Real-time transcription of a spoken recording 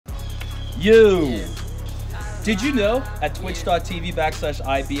You! Did you know at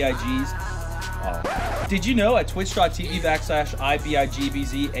twitch.tv/IBIGs? Oh. Did you know at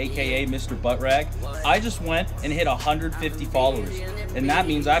twitch.tv/IBIGBZ, aka Mr. Buttrag, I just went and hit 150 followers. And that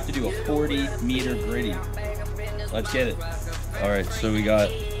means I have to do a 40-meter griddy. Let's get it. Alright, so we got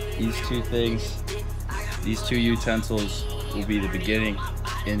these two things. These two utensils will be the beginning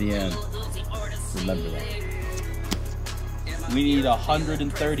and the end. Remember that. We need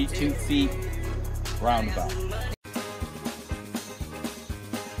 132 feet roundabout.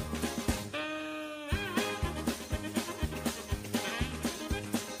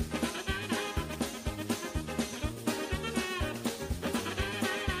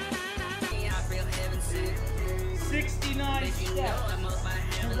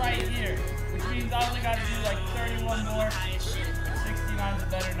 Right here, which means I only got to do like 31 more. 69 is a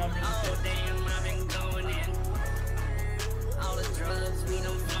better number than 50.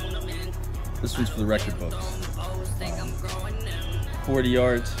 This one's for the record books. 40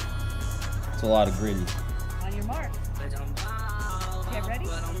 yards. It's a lot of griddy. On your mark. Get ready.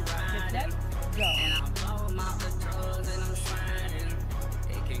 Get set. Go.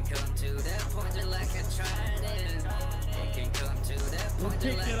 We'll pick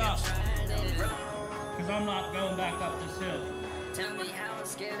it up, because I'm not going back up this hill. Tell me how I'm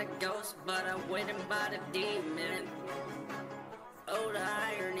scared of ghosts, but I'm waiting by the demon. Oh, the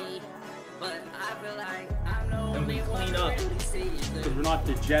irony, but I feel like I'm the only one clean up, because we're not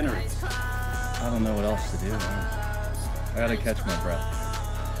degenerates. I don't know what else to do, man. I gotta catch my breath.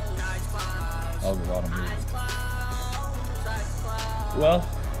 That was a lot of movement. Well,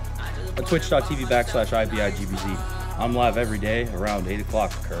 at twitch.tv/IBIGBZ. I'm live every day around 8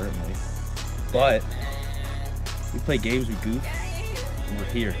 o'clock currently, but we play games, we goof, and we're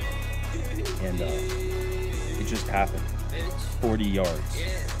here, and it just happened. 40 yards,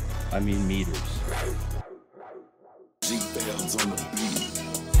 I mean meters.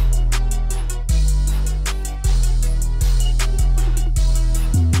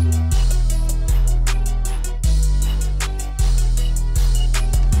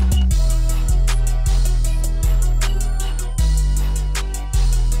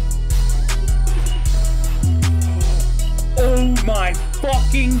 Oh my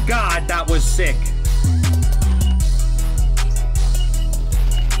fucking god, that was sick.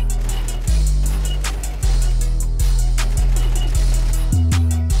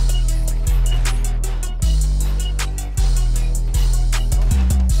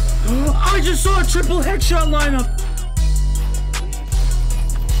 I just saw a triple headshot lineup.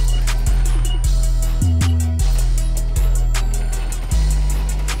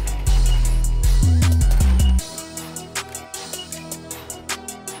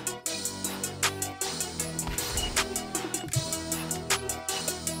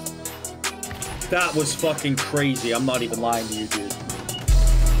 That was fucking crazy. I'm not even lying to you, dude.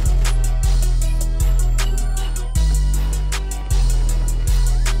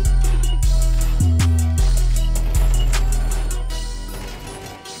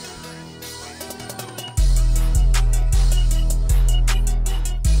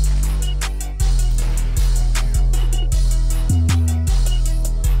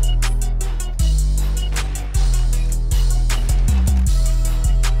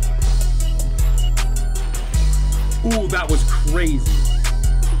 Ooh, that was crazy.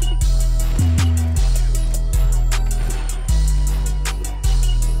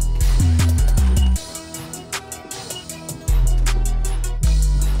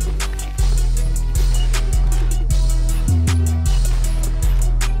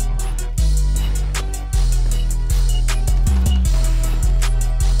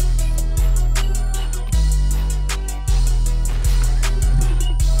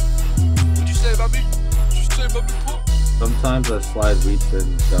 What'd you say about me? What'd you say about me, Paul? Sometimes I slide wheat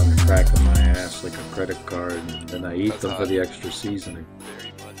thins down the crack of my ass like a credit card, and then I eat them for the extra seasoning.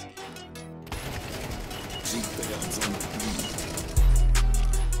 Very much. It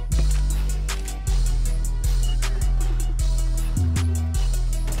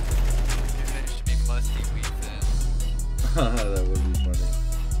should be musty wheat thins. That would be funny.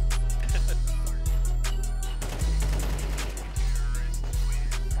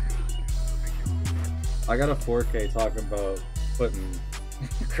 I got a 4K talking about putting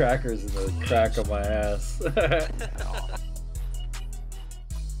crackers in the crack of my ass.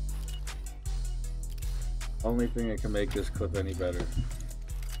 Only thing that can make this clip any better.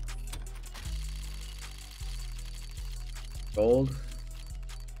 Gold?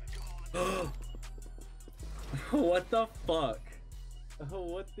 What the fuck?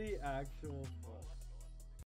 What the actual